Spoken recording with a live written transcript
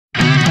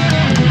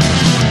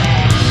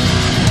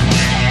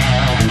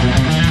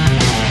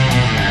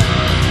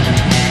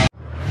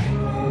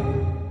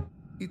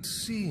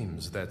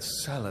that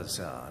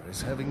Salazar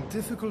is having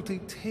difficulty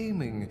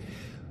taming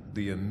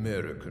the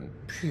American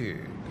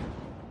pig.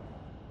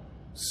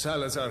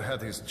 Salazar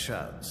had his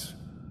chance.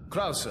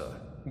 Krauser,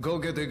 go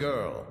get the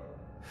girl.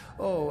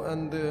 Oh,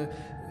 and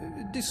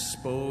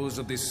dispose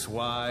of the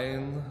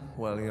swine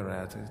while you're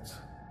at it.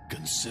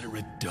 Consider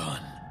it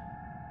done.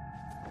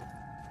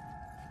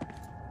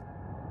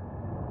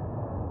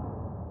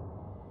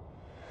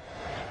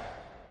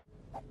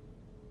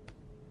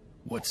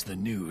 What's the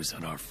news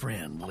on our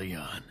friend,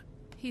 Leon?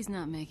 He's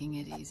not making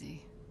it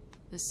easy.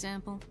 The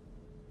sample?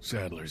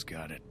 Sadler's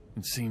got it.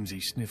 It seems he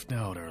sniffed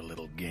out our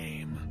little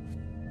game.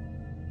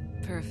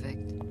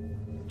 Perfect.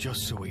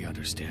 Just so we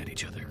understand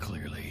each other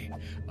clearly,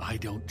 I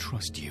don't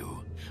trust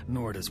you,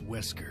 nor does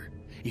Wesker.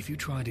 If you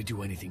try to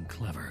do anything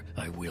clever,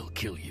 I will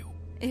kill you.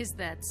 Is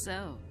that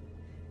so?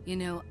 You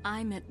know,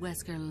 I met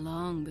Wesker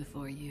long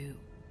before you.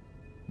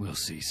 We'll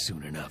see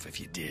soon enough if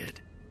you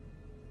did.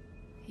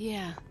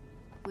 Yeah,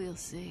 we'll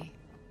see.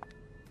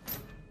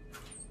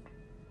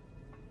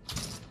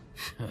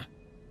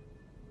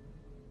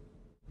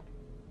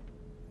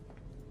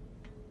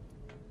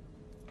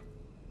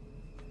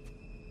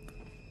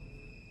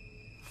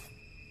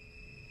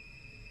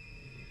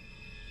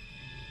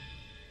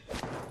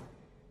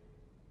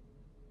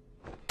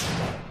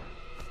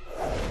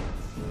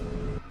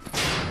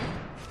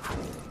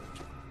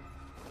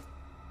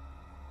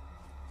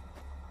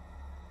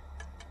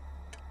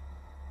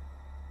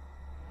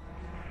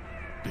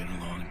 Been a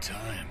long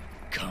time,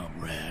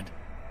 comrade.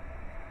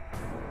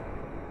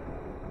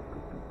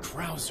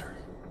 Krauser.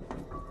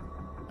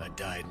 I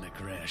died in a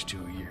crash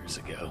 2 years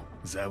ago.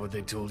 Is that what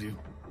they told you?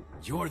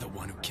 You're the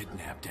one who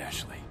kidnapped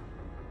Ashley.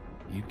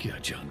 You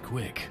catch on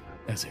quick,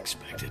 as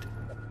expected.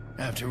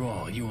 After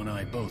all, you and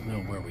I both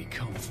know where we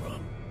come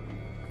from.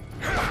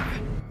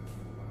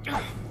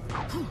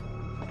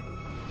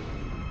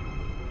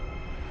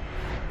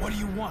 What do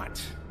you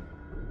want?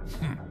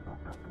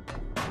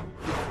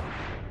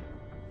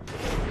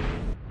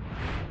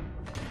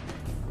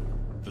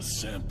 The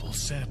sample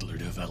Sadler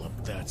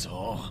developed, that's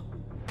all.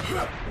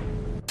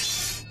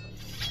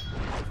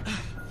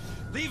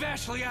 Leave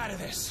Ashley out of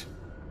this!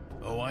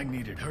 Oh, I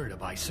needed her to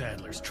buy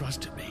Sadler's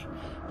trust in me.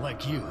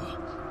 Like you,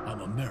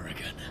 I'm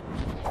American.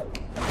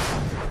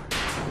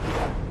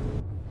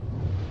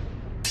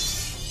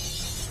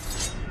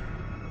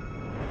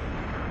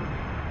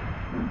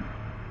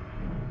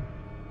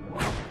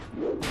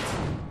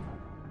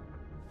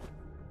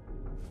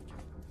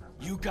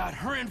 You got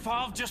her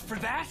involved just for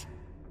that?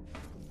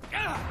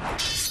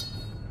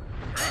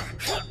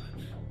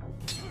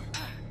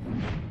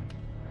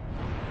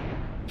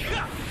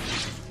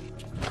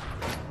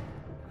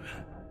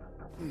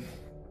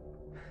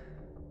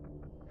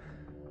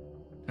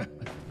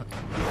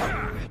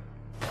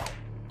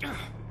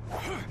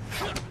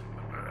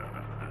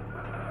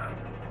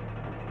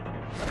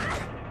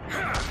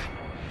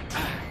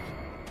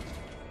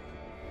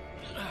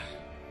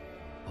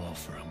 All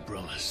for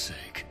Umbrella's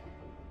sake.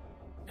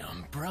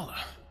 Umbrella?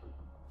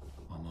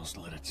 Almost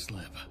let it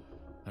slip.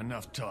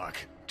 Enough talk.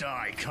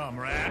 Die,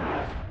 comrade!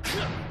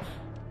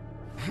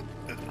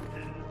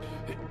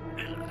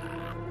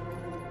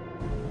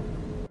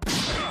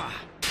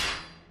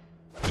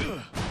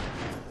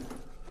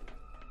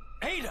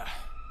 Ada!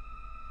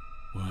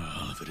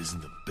 Well, if it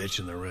isn't the bitch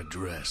in the red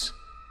dress.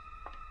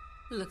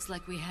 Looks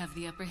like we have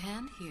the upper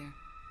hand here.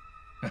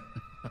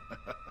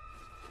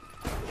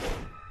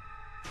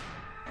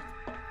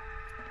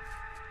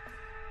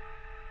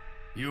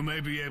 You may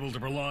be able to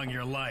prolong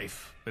your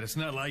life, but it's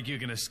not like you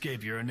can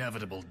escape your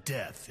inevitable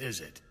death, is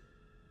it?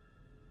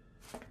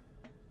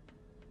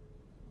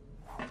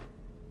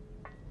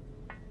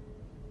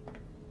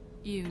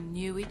 You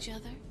knew each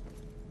other?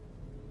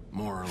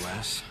 More or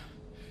less.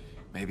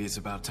 Maybe it's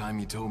about time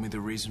you told me the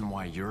reason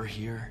why you're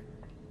here.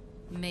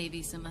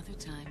 Maybe some other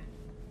time.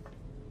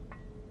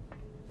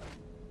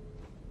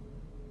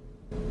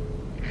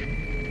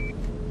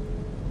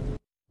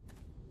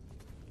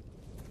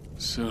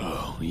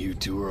 So, you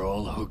two are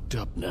all hooked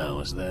up now,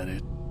 is that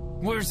it?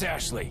 Where's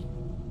Ashley?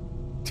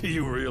 Do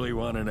you really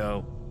want to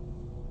know?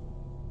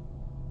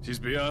 She's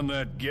beyond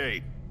that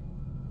gate.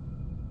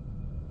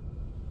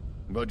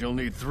 But you'll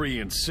need 3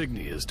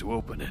 insignias to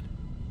open it.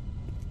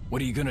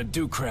 What are you gonna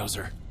do,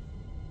 Krauser?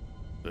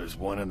 There's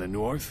one in the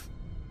north,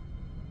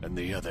 and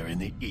the other in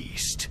the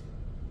east.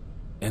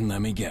 And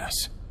let me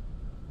guess.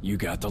 You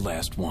got the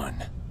last one.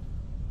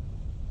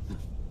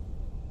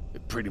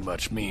 It pretty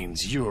much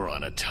means you're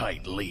on a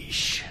tight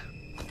leash.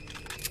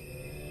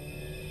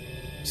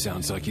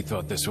 Sounds like you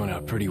thought this one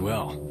out pretty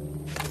well.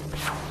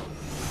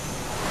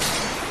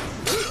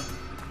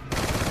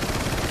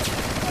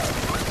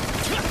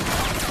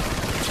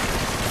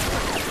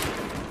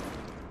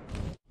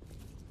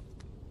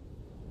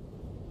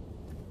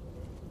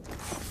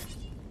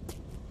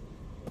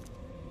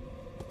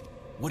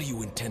 What do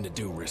you intend to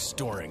do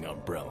restoring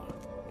Umbrella?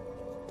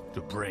 To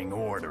bring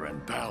order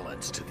and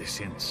balance to this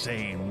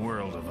insane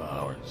world of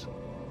ours.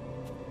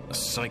 A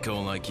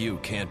psycho like you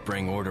can't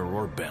bring order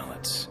or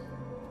balance.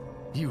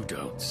 You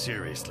don't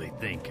seriously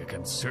think a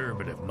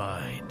conservative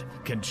mind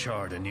can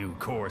chart a new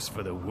course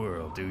for the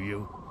world, do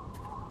you?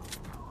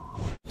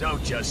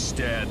 Don't just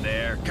stand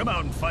there. Come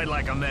out and fight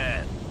like a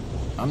man.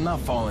 I'm not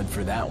falling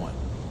for that one.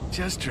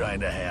 Just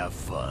trying to have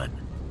fun.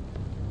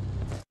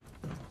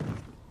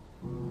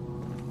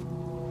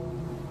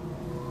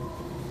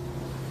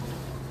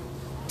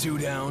 Two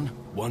down,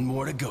 one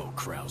more to go,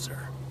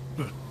 Krauser.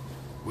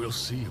 We'll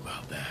see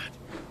about that.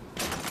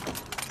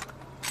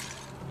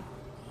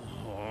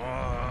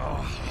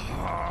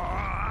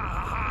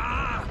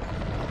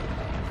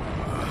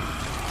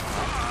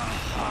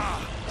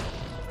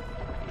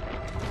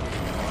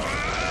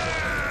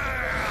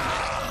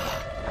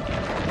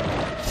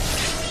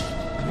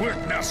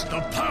 Witness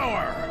the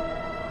power!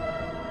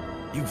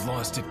 You've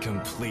lost it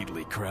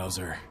completely,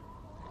 Krauser.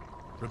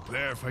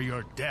 Prepare for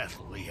your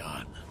death,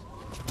 Leon.